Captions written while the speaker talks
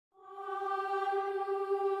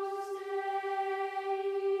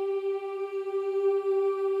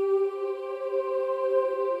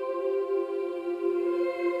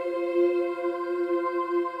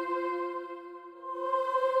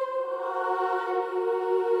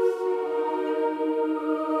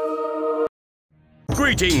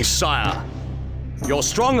Greetings, sire. Your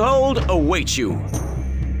stronghold awaits you.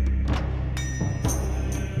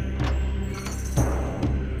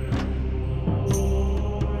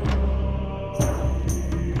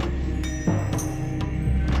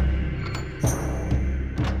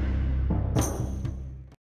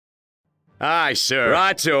 Aye, sir.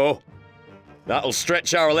 Righto. That'll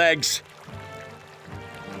stretch our legs.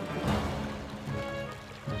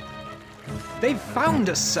 They've found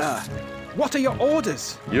us, sir. What are your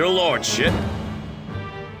orders? Your lordship.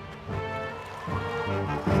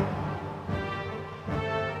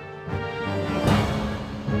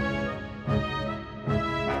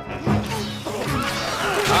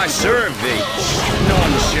 I serve thee.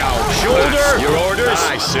 None shall. Shoulder. Your orders.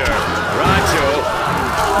 I serve. Righto.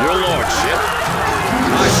 Your lordship.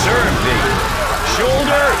 I serve thee.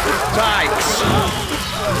 Shoulder. Pikes.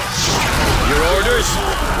 Your orders.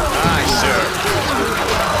 I serve.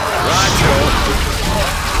 Righto.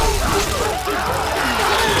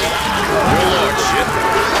 Your lordship.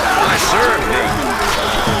 I serve thee.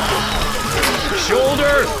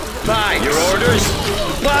 Shoulder. Pikes. Your orders.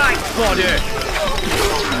 Pike fodder.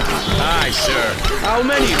 Aye, sir. How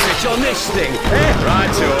many fit on this thing, eh?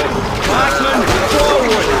 Righto. Pikeman,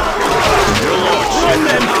 forward! Your lordship. Run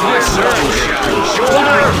them through. Serve thee.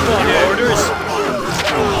 Shoulder. Orders.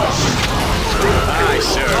 Aye,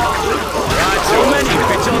 sir. Righto. How many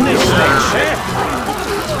fit on this thing, eh?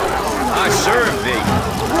 I serve thee.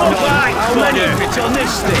 Run back. How many fit on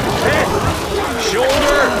this thing, eh?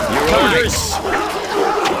 Shoulder. Your orders.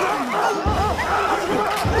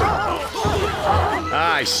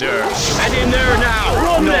 Aye, sir. Head in there now.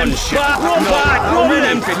 Run them back. Run back. Run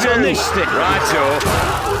them fit on this thing. Righto.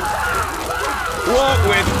 Walk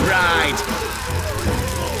with pride.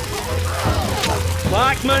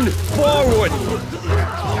 Pikeman, forward.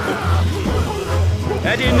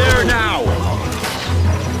 Head in there now.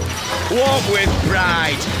 Walk with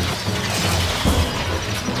pride.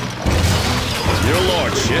 Your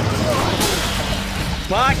lordship.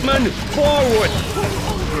 Pikeman, forward.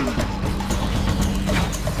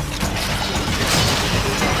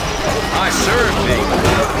 I serve thee.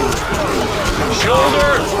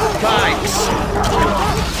 Shoulder, pikes.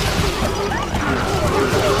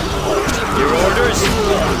 Your orders?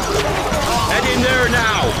 Head in there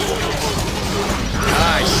now.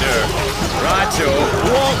 Aye, sir. Righto.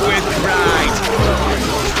 Walk with pride.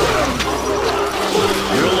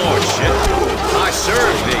 Your lordship. I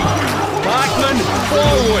serve thee. Pikeman,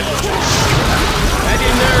 forward. Head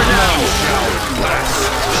in there now.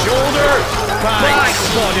 Shoulder, pikes.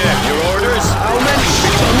 Your orders? How many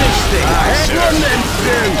fit on this thing? Run them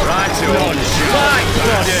through. Righto. Pike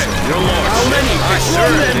fodder. Your lordship. How many fit?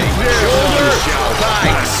 Run them through. Shoulder,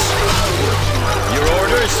 pikes. Your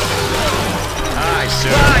orders? Aye,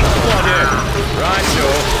 sir. Pike fodder. Righto.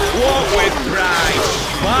 Walk with pride.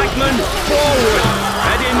 Pikeman, forward.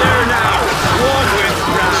 Head in there now. Walk with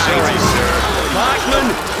pride. Sorry, sir.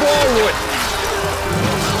 Pikeman, forward.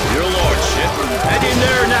 Your lordship. Head in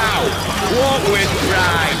there now. Walk with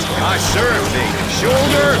pride. I serve thee.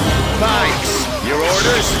 Shoulder, pikes. Your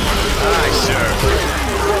orders? Aye, sir.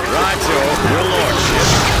 Righto. Your lordship.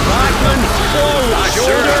 Pikeman, forward.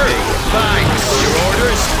 Shoulder, pikes. Your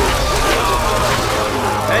orders?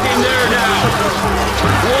 Head in there now.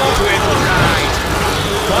 Walk with pride.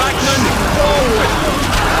 Pikeman, forward.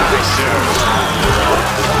 Aye, sir.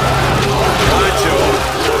 Righto.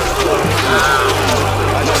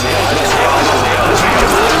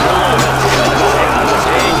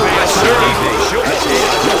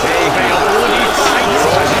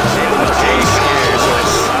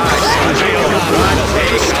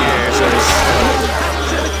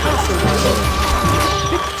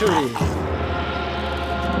 Victory!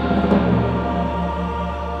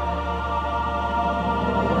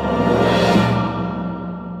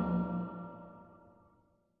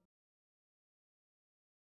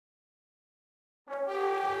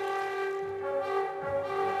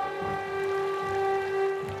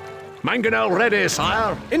 Mangonel ready,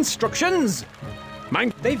 sire. Instructions!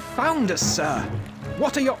 They've found us, sir.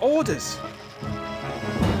 What are your orders?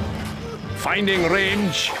 Finding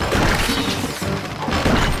range.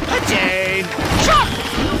 Attain!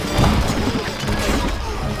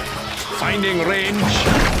 Finding range.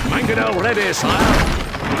 Mangonel ready, sire.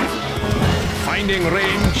 Finding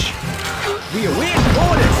range. We await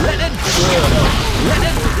orders. Let it burn. Let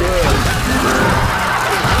it burn.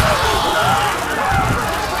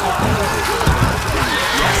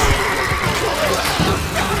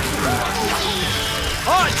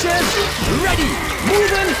 Archers, ready,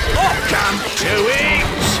 moving up. Camp to it.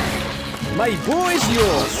 My bow is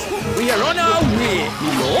yours. We are on our way,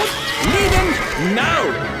 my lord. Leading now!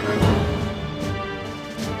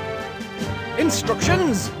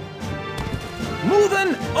 Instructions!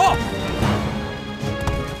 Moving up!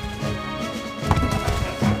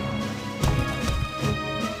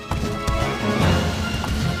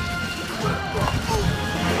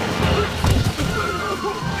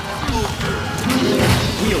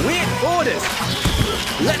 We await orders!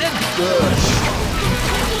 Let it burn!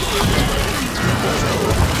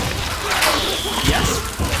 Yes?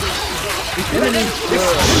 The enemy is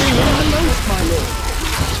killing one of the most, my lord!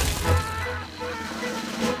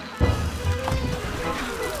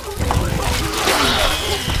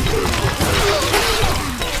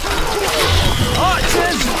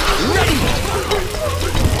 Archers, ready!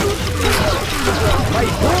 My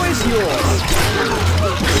bow is yours!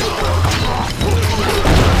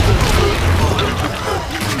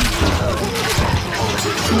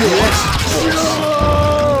 Yes,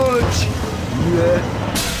 charge! Yeah.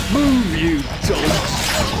 Move, you dogs!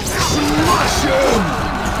 Smash 'em!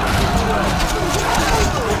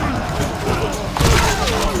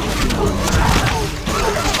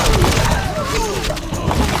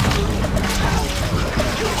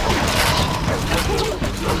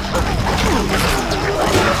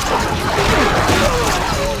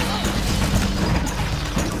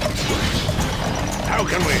 How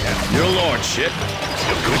can we help? Your lordship.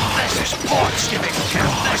 Goodness, this port's giving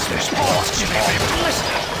goodness, this port's giving me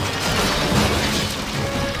blister.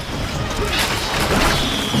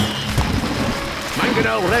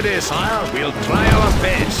 Mangonel ready, sire. We'll try our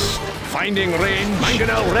best. Finding range.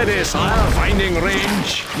 Mangonel ready, sire. Finding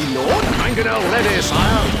range. Lord? Mangonel ready,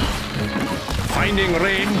 sire. Finding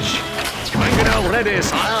range. Mangonel ready,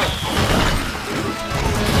 sire.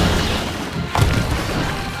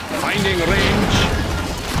 Finding range.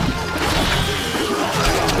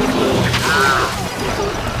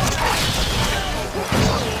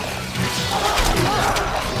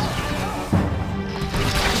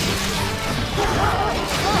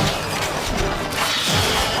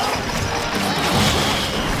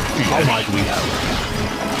 How might we help?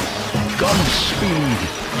 Gun speed.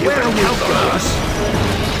 Where are we us?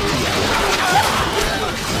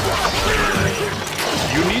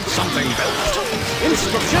 You need something built.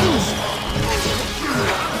 Instructions!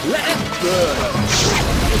 Let it burn!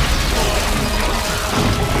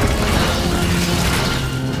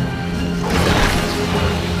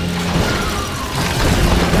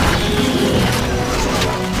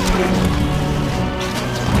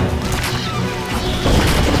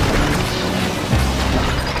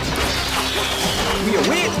 We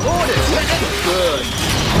await orders! Let it burn!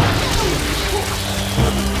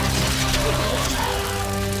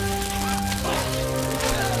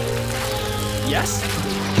 Yes?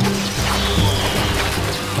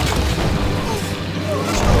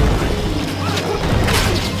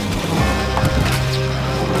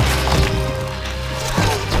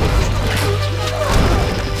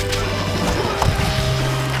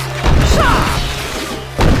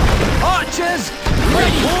 Archers, my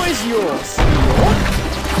bow is yours.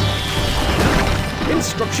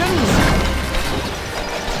 Instructions.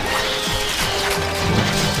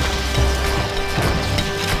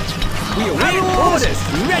 We await orders.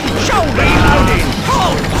 Ready. Shoulder loading.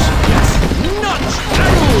 Halt. Yes. Notch.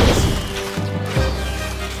 Arrows.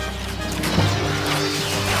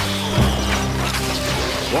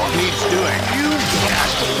 What needs doing? You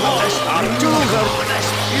cast the forest on to the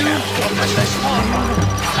rest. You got this one.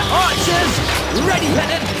 Archers, ready. Let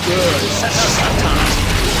it burn. Set us a task.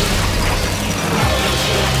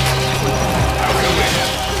 How can we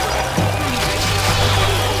help?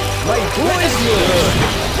 My bow is yours.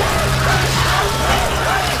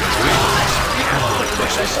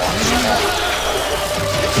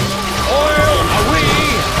 Oil away!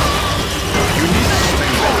 You need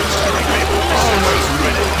something else. Always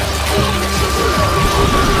ready.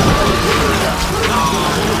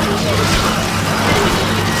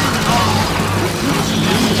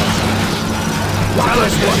 Tell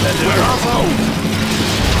us what to do. Bravo!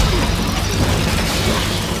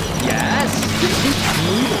 Yes?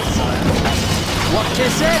 What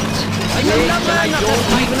is it? I'm a lover, not a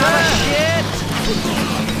fighter. Shit!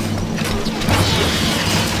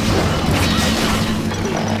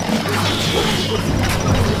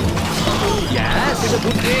 Yes? It's a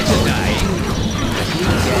good day today.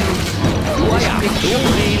 I don't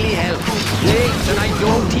really help. Wait, and I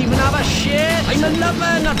don't even have a shit. I'm a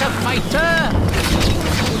lover, not a fighter.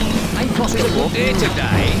 I thought it was a good day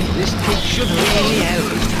today. This kick should really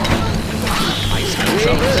help. Wait,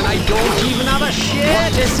 and I don't even have a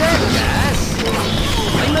shit, is it? Yes.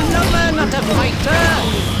 I'm a lover, not a fighter.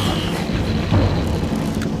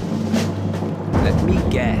 Let me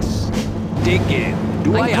guess. digging.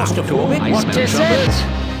 Do I have to? What is it?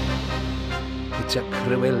 It's a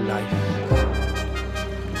cruel life.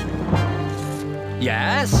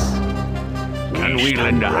 Yes? Can we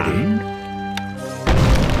lend a hand?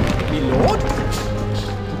 Me lord?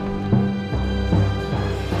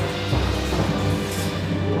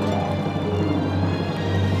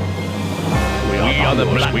 We are the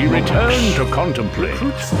Black We return to contemplate.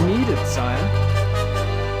 Recruits needed, sire.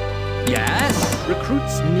 Yes?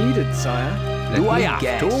 Recruits needed, sire. Do I have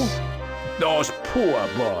guess. to? Those poor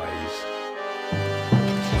boys.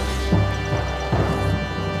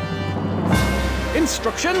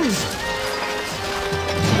 Instructions!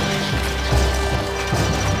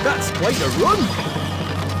 That's quite a run!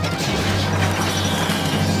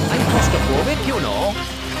 I'm claustrophobic, you know.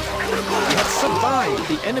 We have survived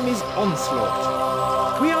the enemy's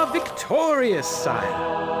onslaught. We are victorious,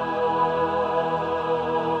 sire.